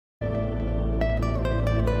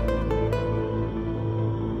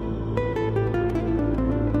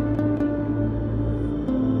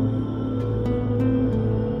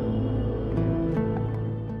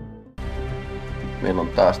meillä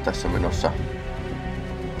on taas tässä menossa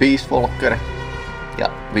Peace Walker. Ja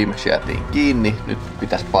viimeksi jäätiin kiinni. Nyt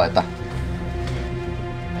pitäisi paeta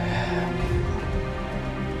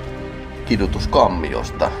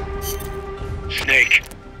kidutuskammiosta. Snake,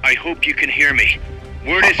 I hope you can hear me.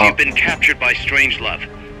 Word is you've been captured by Strangelove.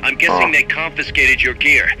 I'm guessing they confiscated your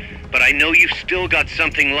gear, but I know you've still got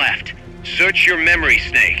something left. Search your memory,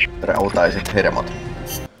 Snake. Rautaiset hermot.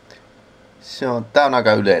 Tää on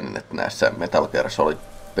aika yleinen, että näissä Metal Gear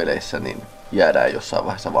Solid-peleissä niin jäädään jossain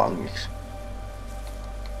vaiheessa vangiksi.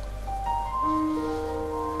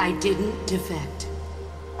 I didn't defect.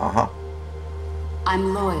 Aha.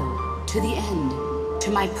 I'm loyal to the end,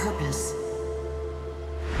 to my purpose.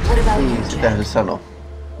 What about you, Sitähän Jack? se sanoo.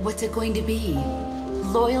 What's it going to be?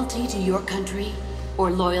 Loyalty to your country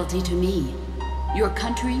or loyalty to me? Your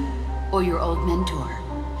country or your old mentor?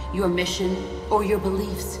 Your mission or your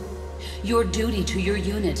beliefs? Your duty to your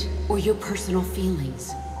unit or your personal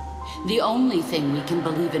feelings? The only thing we can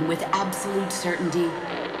believe in with absolute certainty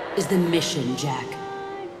is the mission, Jack.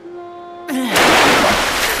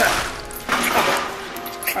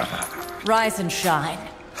 Rise and shine.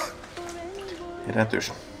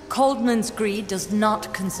 Herätys. Coldman's greed does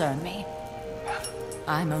not concern me.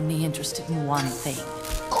 I'm only interested in one thing.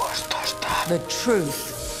 K18. The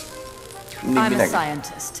truth. I'm a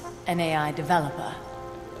scientist, an AI developer,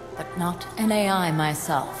 but not an AI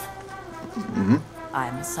myself.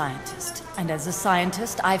 I'm a scientist, and as a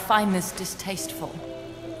scientist, I find this distasteful.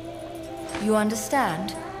 You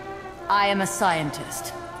understand? I am a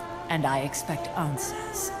scientist, and I expect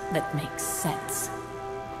answers that make sense.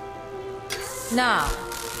 Now,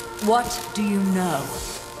 what do you know?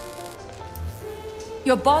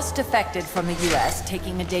 Your boss defected from the US,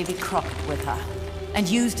 taking a Davy Crockett with her, and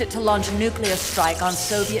used it to launch a nuclear strike on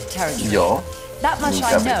Soviet territory. Joo. That much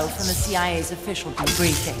I know from the CIA's official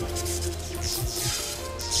debriefing.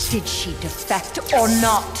 Did she defect or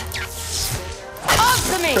not?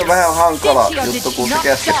 Answer me! Se on vähän hankala juttu, kun se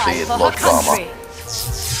käskettiin lotkaamaan.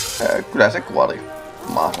 Kyllä se kuoli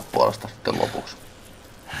maansa puolesta sitten lopuksi.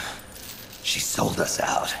 She sold us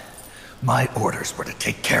out. My orders were to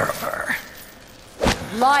take care of her.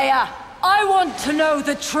 Liar! I want to know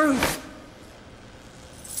the truth!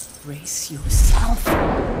 Brace yourself.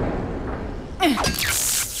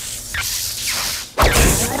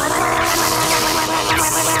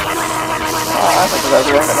 Se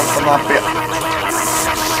täytyy ehkä nostaa nappia.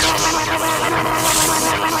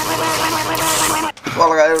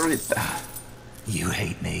 Alkaa jo riittää. You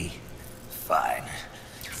hate me? Fine.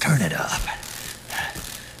 Turn it up.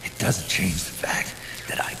 It doesn't change the fact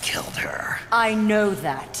that I killed her. I know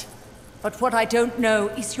that. But what I don't know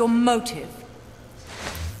is your motive.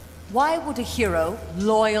 Why would a hero,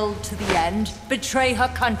 loyal to the end, betray her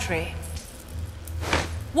country?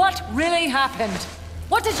 What really happened?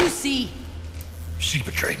 What did you see? She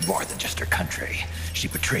betrayed more than just her country. She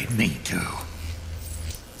betrayed me too.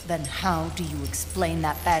 Then how do you explain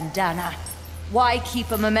that bandana? Why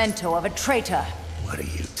keep a memento of a traitor? What are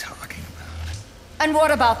you talking about? And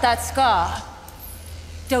what about that scar?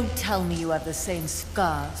 Don't tell me you have the same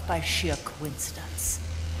scars by sheer coincidence.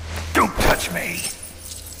 Don't touch me!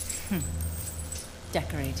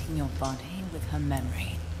 Decorating your body with her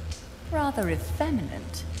memory. Rather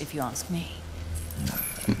effeminate, if you ask me.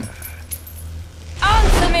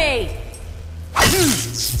 Answer me!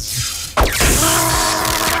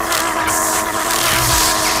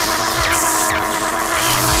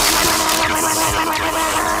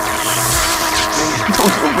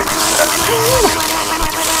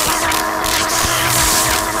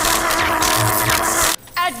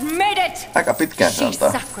 Admit it! Aika pitkään se She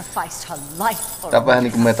antaa. sacrificed her life for Tää on vähän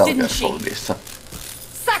niinku Metal Gear didn't she? Solidissa.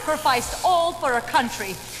 Sacrificed all for a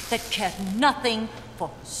country that cared nothing for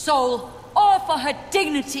her soul or for her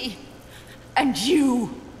dignity. And you...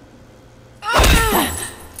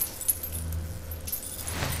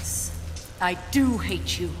 Yes, I do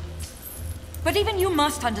hate you. But even you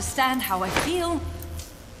must understand how I feel.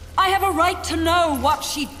 I have a right to know what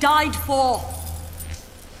she died for.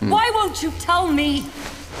 Why won't you tell me?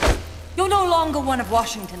 You're no longer one of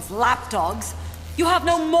Washington's lapdogs. You have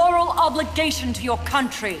no moral obligation to your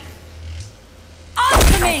country.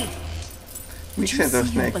 Answer me! Miksi Did se you jos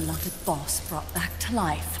see your ne beloved boss brought back to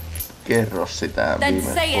life? kerro sitä Then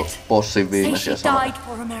say it. bossin Say viimeisiä she sanoja? died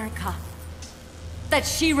for America. That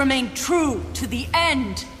she remained true to the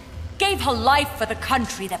end. Gave her life for the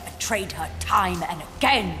country that betrayed her time and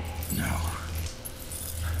again. No.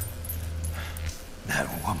 That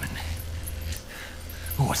woman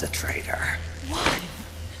was a traitor. Why?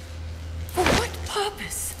 For what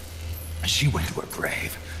purpose? She went to her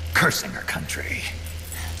grave, cursing her country.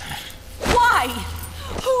 Why?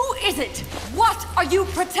 Who is it? What are you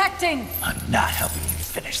protecting? I'm not helping you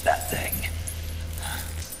finish that thing.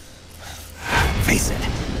 Face it,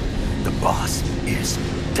 the boss is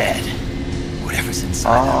dead. Whatever's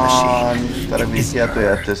inside that machine. Nyt tarvii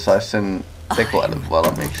tietoja, että sais sen tekoälyn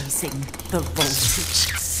valmiiksi. The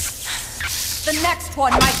voltage. The next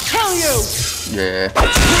one might kill you. Jee.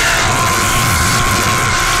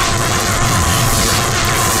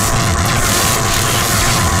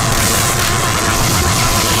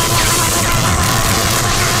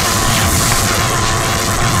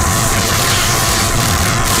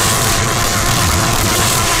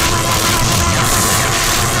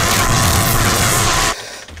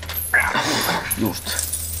 Just.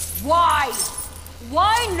 Why?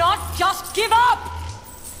 Why not just give up?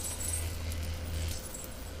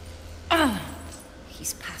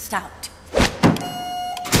 He's passed out.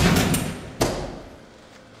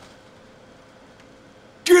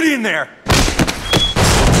 Get in there!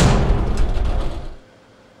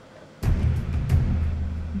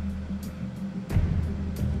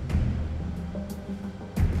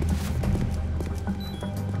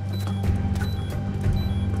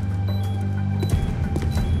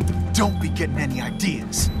 Don't be getting any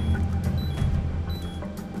ideas.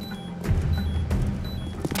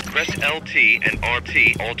 Press LT and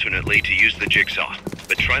RT alternately to use the jigsaw,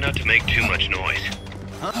 but try not to make too much noise.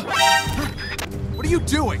 Huh? What are you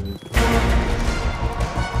doing?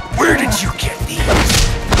 Where did you get these?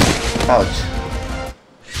 Ouch.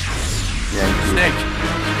 Snake!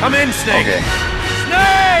 Come in, Snake! Okay.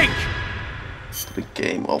 Snake! Tuli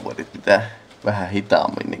game overit. Pitää vähän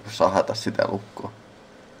hitaammin niin sahata sitä lukkoa.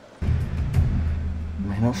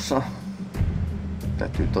 Menossa.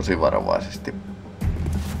 Täytyy tosi varovaisesti.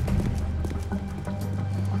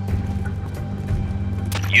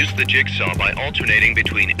 Use the jigsaw by alternating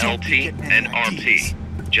between LT and RT.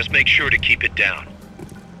 Just make sure to keep it down.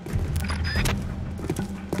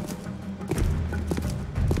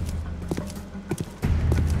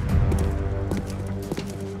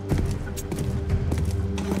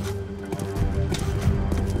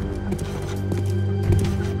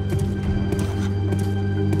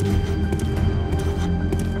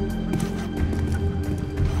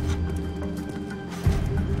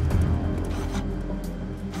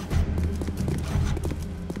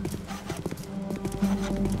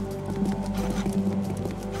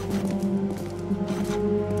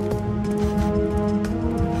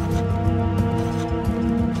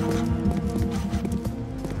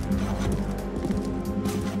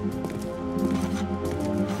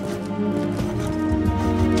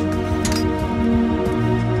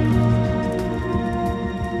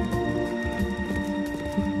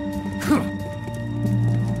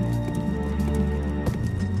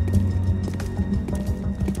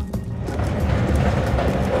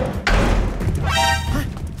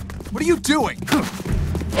 What are you doing?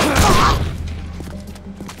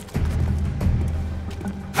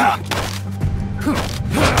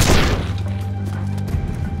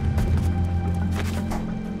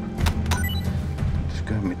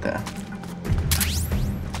 Pitäisiköhän mitään?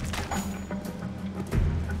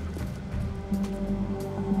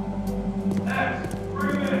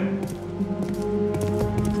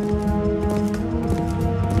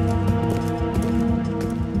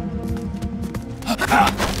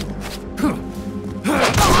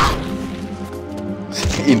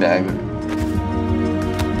 Siinäkö?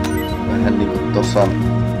 Vähän niinku tossa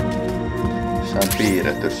jossain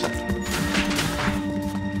piirretyssä.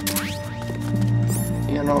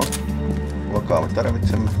 Hienoa. Ruokaa me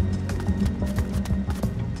tarvitsemme.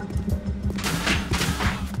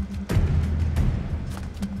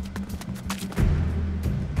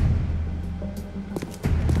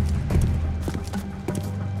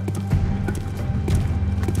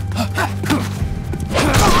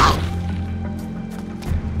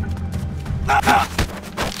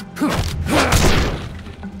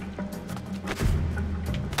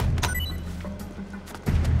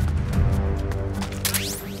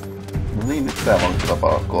 No niin, nyt tää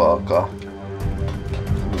vankilapalkko alkaa.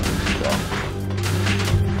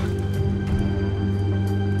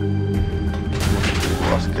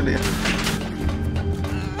 Askelia.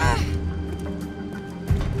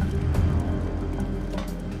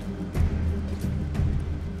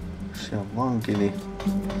 Se on vanki, niin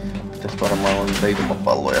pitäis varmaan olla niitä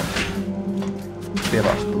ilmapalloja.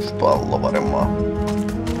 Pelastuspallo varmaan.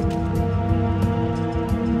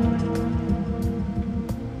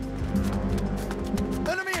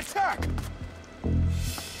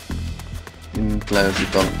 Nyt löysi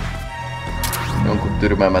ton jonkun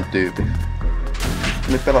tyrmäämän tyypin.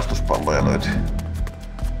 Eli pelastuspalloja löytyy.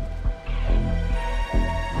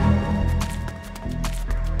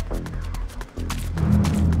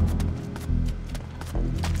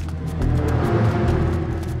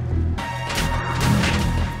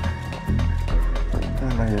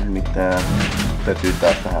 täytyy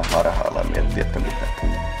taas vähän harhailla ja miettiä, että mitä.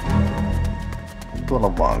 Tuolla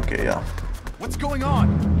on vankeja. What's going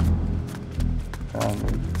on?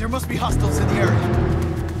 There must be hostiles in the area.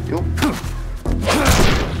 Juh.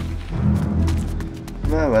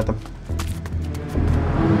 Väyvätä.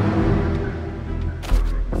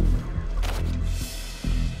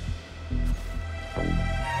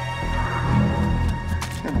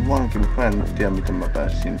 Siellä on vanki, mutta mä en tiedä miten mä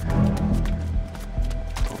pääsin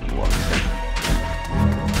tuon luokseen.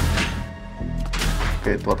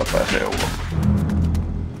 Okei, tuolta pääsee ulos.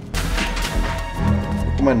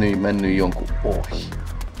 Joku mennyt jonkun ohi.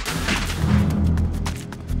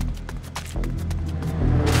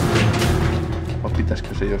 Vai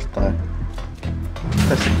pitäisikö se jostain?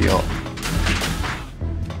 Tässäkin on.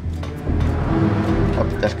 Vai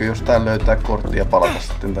pitäisikö jostain löytää kortti ja palata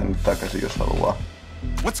sitten tänne takaisin, jos haluaa?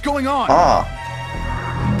 What's going on?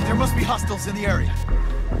 There must be hostiles in the area.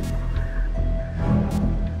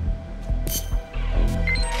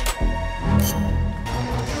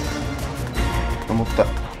 No mutta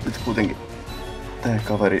nyt kuitenkin tää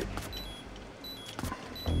kaveri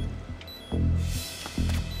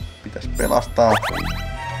pitäis pelastaa.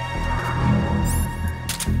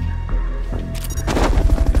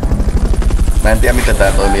 Mä en tiedä miten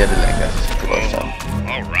tää toimii edelleenkään siis tiloissaan.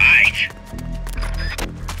 All right.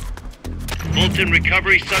 Fulton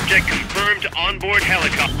recovery subject confirmed on board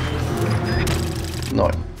helicopter.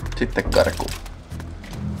 Noin. Sitten karkuun.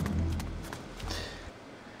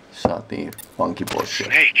 Saatiin vanki pois.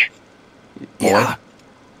 Snake. Yeah.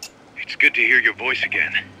 It's good to hear your voice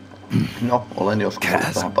again. No, olen joskus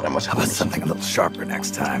ollut vähän paremmassa How about kunnossa. something a little sharper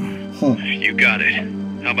next time? You got it.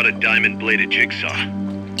 How about a diamond-bladed jigsaw?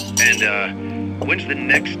 And, when's the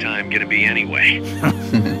next time gonna be anyway?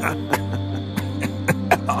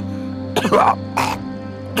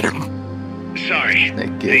 Sorry.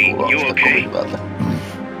 Snake ei You kuulosta kovin okay? hyvältä.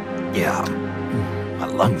 Yeah. My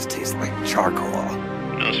lungs taste like charcoal.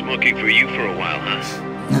 No smoking for you for a while, huh?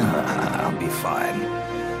 I'll be fine.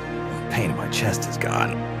 The pain in my chest is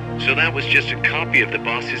gone. So that was just a copy of the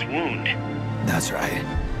boss's wound. That's right.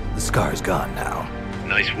 The scar's gone now.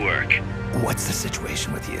 Nice work. What's the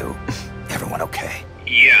situation with you? Everyone okay?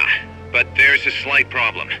 Yeah, but there's a slight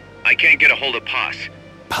problem. I can't get a hold of Paz.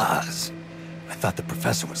 Paz. I thought the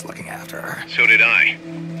professor was looking after her. So did I.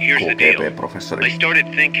 Here's the deal. KGB-professori. I started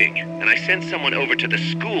thinking, and I sent someone over to the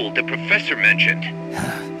school the professor mentioned.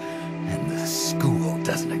 And the school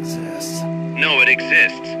doesn't exist. No, it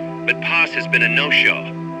exists, but Paz has been a no-show.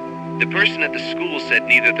 The person at the school said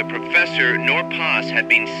neither the professor nor Paz had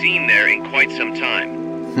been seen there in quite some time.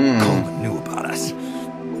 Coleman knew about us.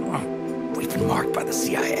 We've been marked by the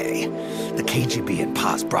CIA. The KGB and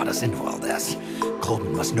Paz brought us into all this.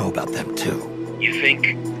 Coleman must know about them too. You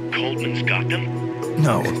think Coleman's got them?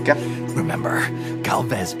 No. Ehkä. Remember,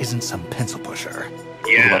 Galvez isn't some pencil pusher.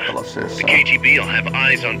 Yeah, Turvatalossa the jossain. KGB'll have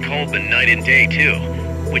eyes on Coleman night and day too,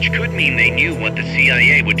 which could mean they knew what the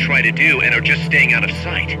CIA would try to do and are just staying out of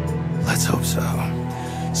sight. Let's hope so.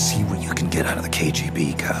 See what you can get out of the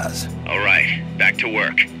KGB, Kaz. All right, back to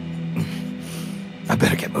work. I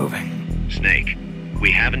better get moving. Snake,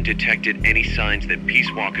 we haven't detected any signs that Peace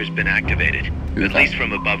Walker's been activated, at least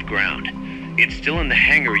from above ground. It's still in the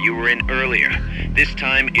hangar you were in earlier. This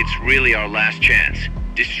time, it's really our last chance.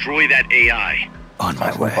 Destroy that AI. On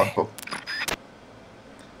my way. Pakko.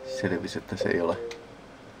 Selvisi, että se ei ole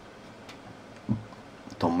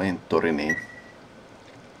ton mentori, niin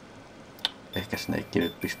ehkä Snake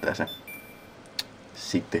nyt pistää sen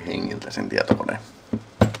sitten hengiltä sen tietokoneen.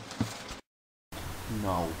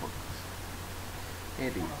 Nauhoitus.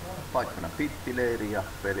 Eli paikkana pittileiri ja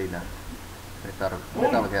pelinä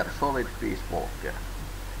Metal Gear Solid Peace Walker.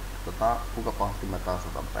 Kuinka pahasti mä taas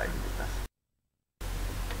otan päihin tässä.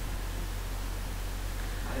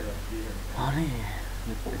 No niin,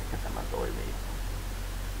 nyt ehkä tämä toimii.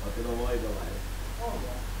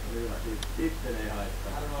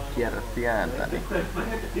 Kierrätti ääntä, niin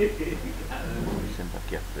sen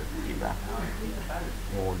takia pökkivää.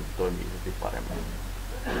 Muu nyt toimii heti paremmin.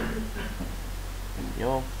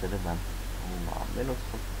 Joo, selvä. Ollaan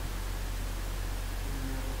menossa.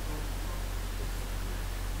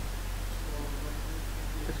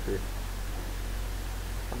 Pitäisikö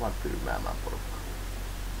tavan tyymäämään porukkaa?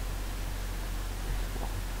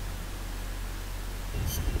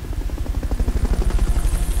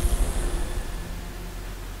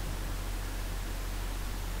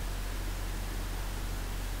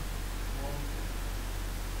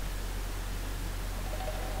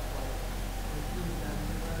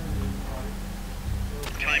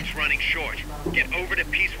 Time's running short. Get over to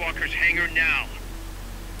Peace Walker's hangar now.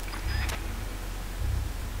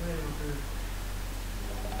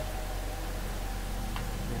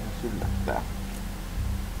 näyttää.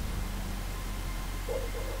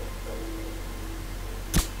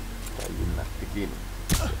 Tai yllättikin.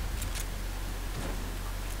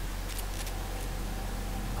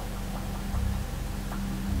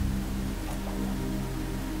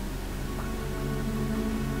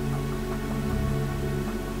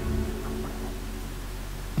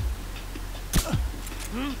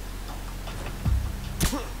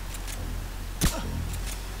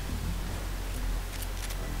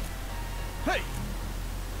 Hey!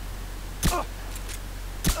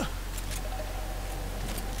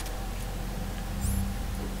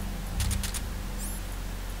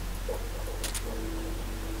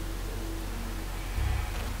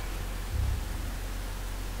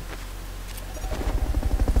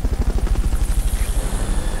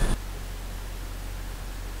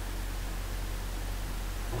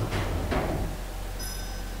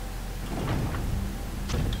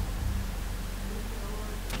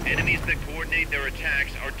 Enemies that coordinate their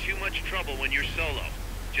attacks are too much trouble when you're solo.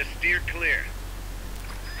 Just steer clear.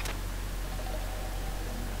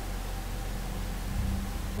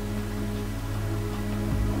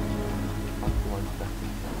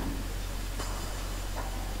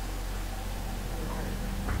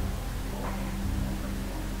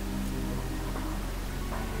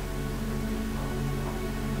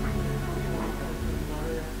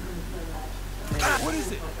 What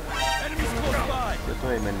is it? Enemies close by! Ja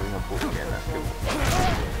toi ei mennyt ihan putkeen äsken.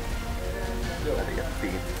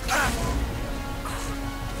 Värjättiin.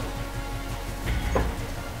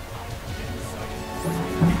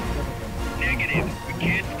 Negative. We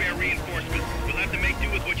can't spare reinforcements. We'll have to make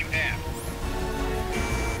do with what you have.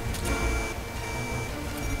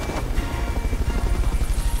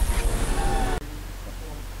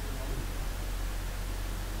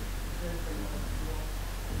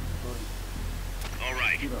 All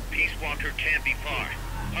right. Peace Walker can't be far.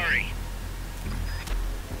 Hurry.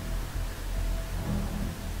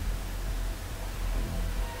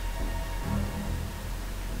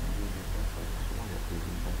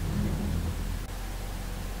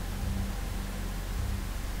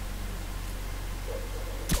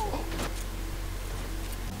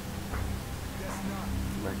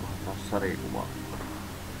 Tuleekohan taas sarikuva?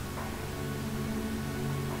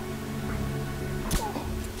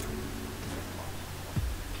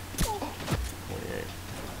 Oi ei.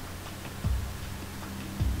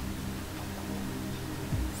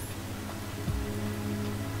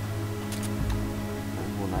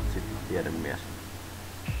 Puhuu natsit tiedemies.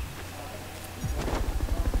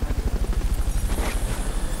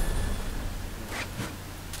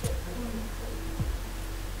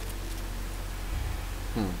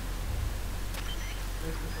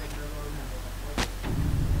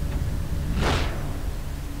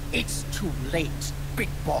 It's too late, Big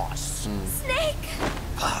Boss. Snake!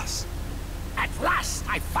 Boss. At last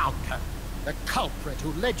I found her. The culprit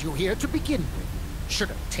who led you here to begin with. Should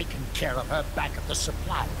have taken care of her back at the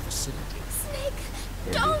supply facility. Snake,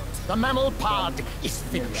 don't! The mammal pod is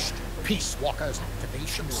finished. Peace Walker's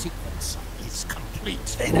activation sequence is complete.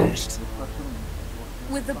 Finished.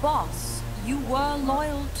 With the boss, you were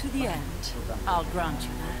loyal to the end. I'll grant you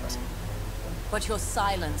that. But your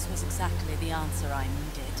silence was exactly the answer I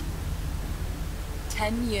needed.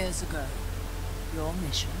 10 years ago, your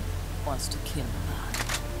mission was to kill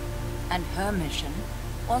her. And her mission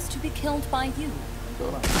was to be killed by you.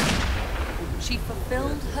 She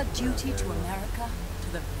fulfilled her duty to America to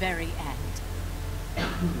the very end.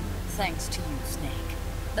 Thanks to you, Snake,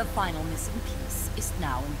 the final missing piece is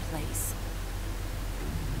now in place.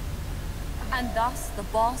 And thus, the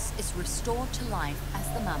boss is restored to life as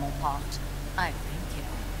the mammal part. I thank you.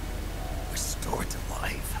 Restored to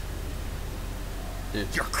life.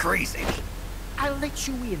 You're crazy. I'll let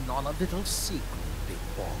you in on a little secret, Big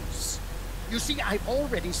Boss. You see, I've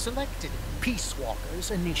already selected Peace Walker's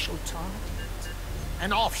initial target.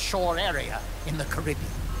 An offshore area in the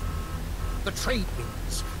Caribbean. The trade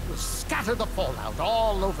winds will scatter the fallout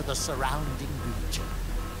all over the surrounding region.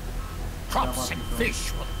 Crops and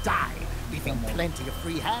fish will die, leaving plenty of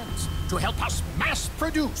free hands to help us mass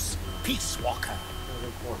produce Peace Walker.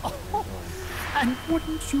 Oh, and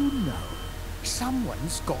wouldn't you know,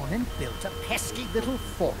 someone's gone and built a pesky little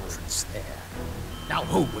fortress there. Now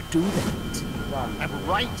who would do that? And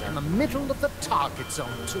right in the middle of the target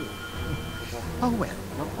zone too. Oh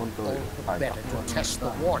well, better to test the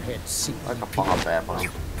warhead Aika paha CP. pääpala.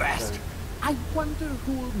 You bastard. I wonder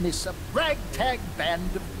who'll miss a ragtag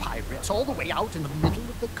band of pirates all the way out in the middle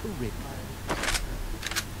of the Caribbean.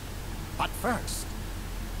 But first,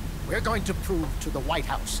 we're going to prove to the White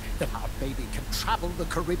House that our baby can travel the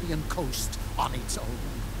Caribbean coast on its own.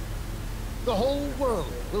 The whole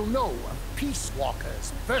world will know of Peace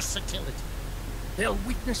Walker's versatility. They'll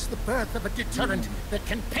witness the birth of a deterrent that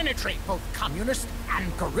can penetrate both communist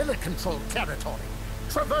and guerrilla-controlled territory,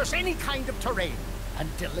 traverse any kind of terrain, and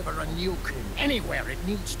deliver a nuke anywhere it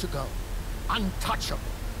needs to go. Untouchable.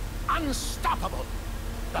 Unstoppable.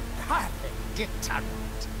 The perfect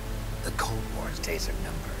deterrent. The Cold War's days are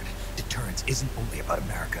numbered. Deterrence isn't only about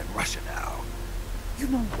America and Russia now. You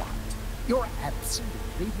know what? You're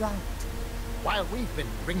absolutely right. While we've been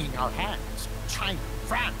wringing our hands, China,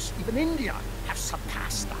 France, even India have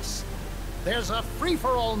surpassed us. There's a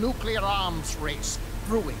free-for-all nuclear arms race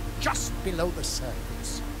brewing just below the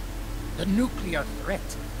surface. The nuclear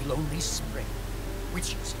threat will only spread,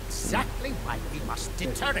 which is exactly why we must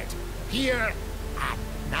deter it, here and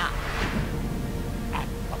now. And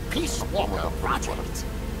the Peace Walker project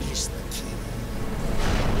is the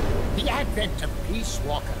key. The advent of Peace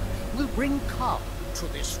Walker will bring calm to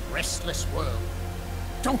this restless world.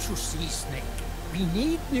 Don't you see, Snake? We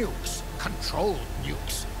need nukes, controlled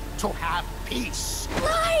nukes, to have peace.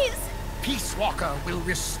 Lies! Peace Walker will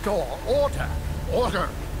restore order. Order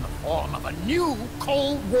in the form of a new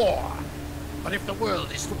Cold War. But if the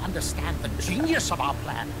world is to understand the genius of our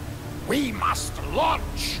plan, we must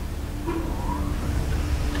launch!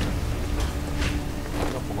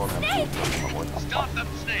 Snake! Stop them,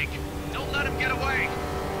 Snake! Don't let him get away!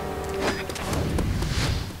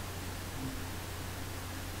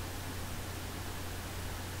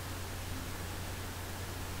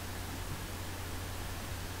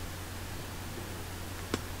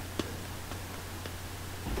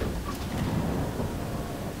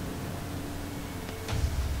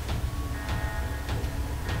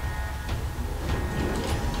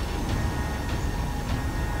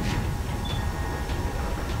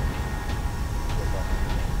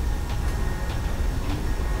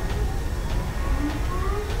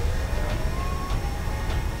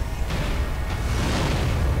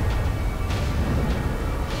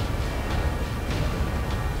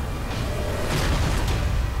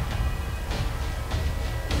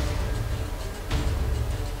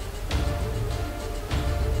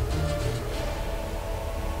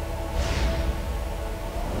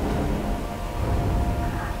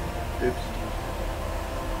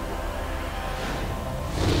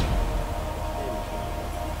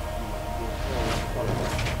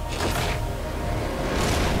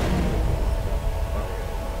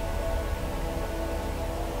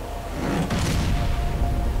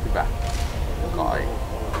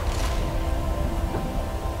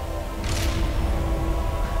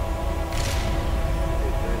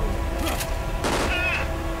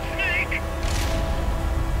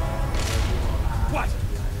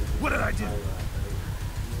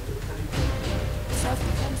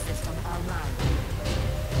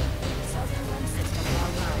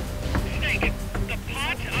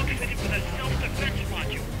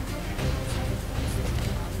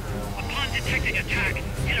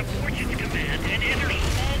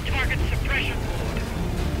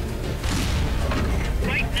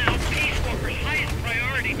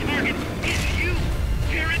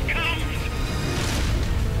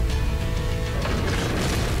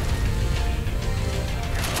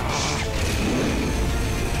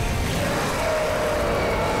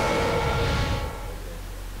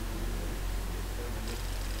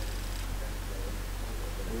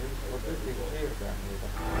 Otettiin siirtää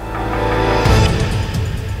niitä.